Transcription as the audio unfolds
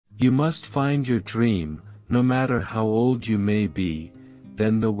You must find your dream, no matter how old you may be,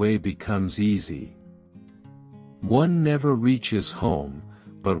 then the way becomes easy. One never reaches home,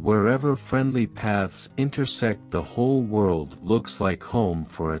 but wherever friendly paths intersect the whole world looks like home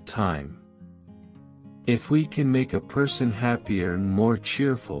for a time. If we can make a person happier and more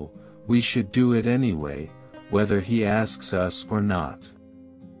cheerful, we should do it anyway, whether he asks us or not.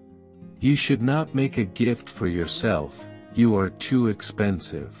 You should not make a gift for yourself, you are too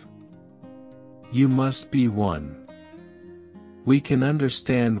expensive. You must be one. We can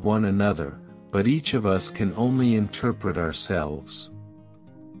understand one another, but each of us can only interpret ourselves.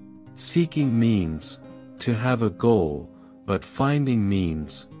 Seeking means, to have a goal, but finding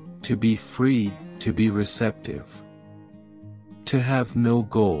means, to be free, to be receptive. To have no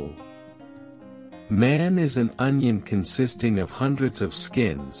goal. Man is an onion consisting of hundreds of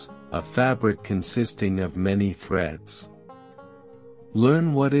skins, a fabric consisting of many threads.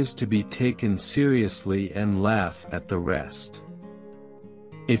 Learn what is to be taken seriously and laugh at the rest.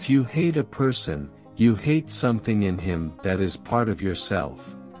 If you hate a person, you hate something in him that is part of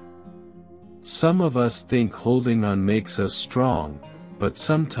yourself. Some of us think holding on makes us strong, but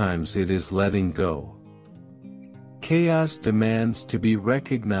sometimes it is letting go. Chaos demands to be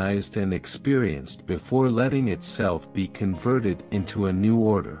recognized and experienced before letting itself be converted into a new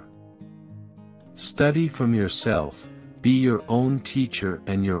order. Study from yourself, be your own teacher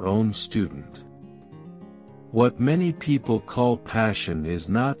and your own student. What many people call passion is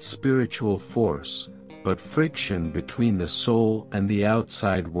not spiritual force, but friction between the soul and the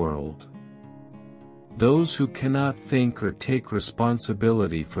outside world. Those who cannot think or take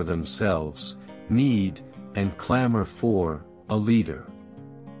responsibility for themselves, need, and clamor for, a leader.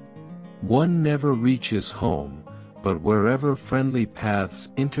 One never reaches home, but wherever friendly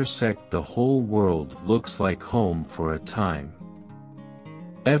paths intersect the whole world looks like home for a time.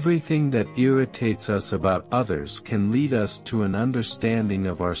 Everything that irritates us about others can lead us to an understanding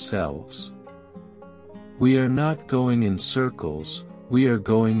of ourselves. We are not going in circles, we are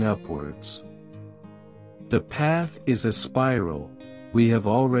going upwards. The path is a spiral, we have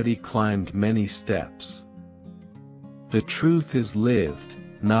already climbed many steps. The truth is lived,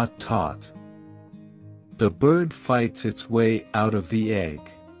 not taught. The bird fights its way out of the egg.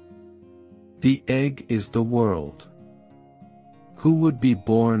 The egg is the world. Who would be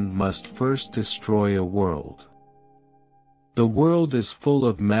born must first destroy a world. The world is full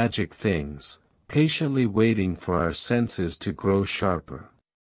of magic things, patiently waiting for our senses to grow sharper.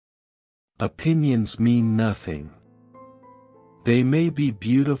 Opinions mean nothing. They may be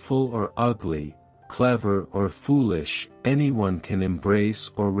beautiful or ugly, clever or foolish, anyone can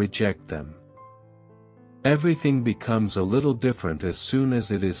embrace or reject them. Everything becomes a little different as soon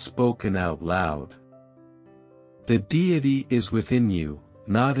as it is spoken out loud. The deity is within you,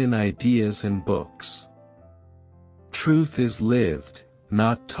 not in ideas and books. Truth is lived,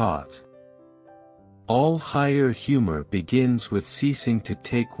 not taught. All higher humor begins with ceasing to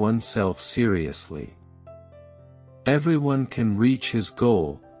take oneself seriously. Everyone can reach his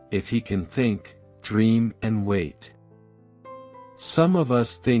goal, if he can think, dream and wait. Some of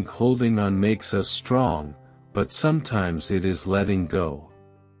us think holding on makes us strong, but sometimes it is letting go.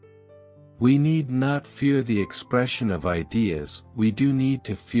 We need not fear the expression of ideas, we do need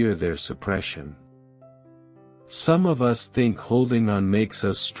to fear their suppression. Some of us think holding on makes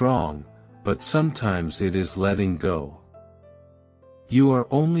us strong, but sometimes it is letting go. You are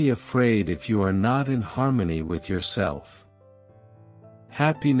only afraid if you are not in harmony with yourself.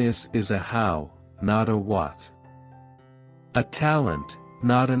 Happiness is a how, not a what. A talent,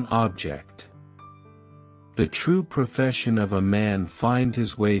 not an object. The true profession of a man find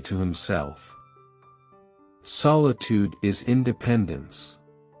his way to himself. Solitude is independence.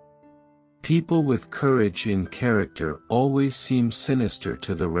 People with courage in character always seem sinister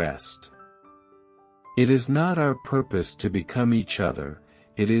to the rest. It is not our purpose to become each other,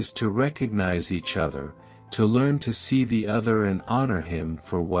 it is to recognize each other, to learn to see the other and honor him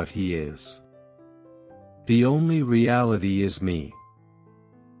for what he is. The only reality is me.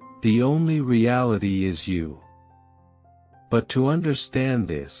 The only reality is you. But to understand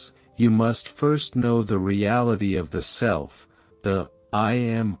this, you must first know the reality of the self, the I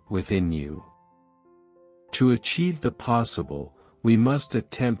am within you. To achieve the possible, we must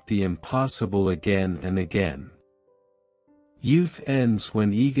attempt the impossible again and again. Youth ends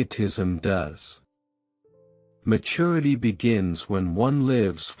when egotism does. Maturity begins when one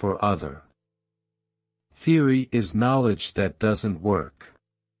lives for other. Theory is knowledge that doesn't work.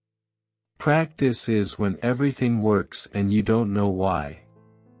 Practice is when everything works and you don't know why.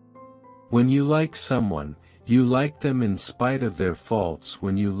 When you like someone, You like them in spite of their faults.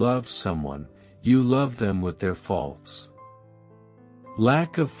 When you love someone, you love them with their faults.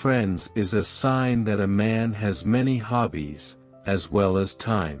 Lack of friends is a sign that a man has many hobbies, as well as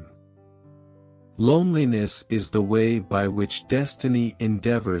time. Loneliness is the way by which destiny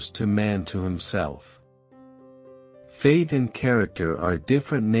endeavors to man to himself. Fate and character are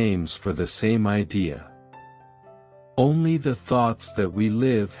different names for the same idea. Only the thoughts that we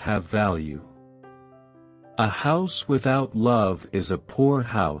live have value. A house without love is a poor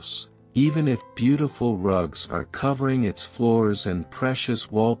house, even if beautiful rugs are covering its floors and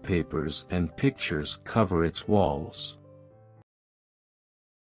precious wallpapers and pictures cover its walls.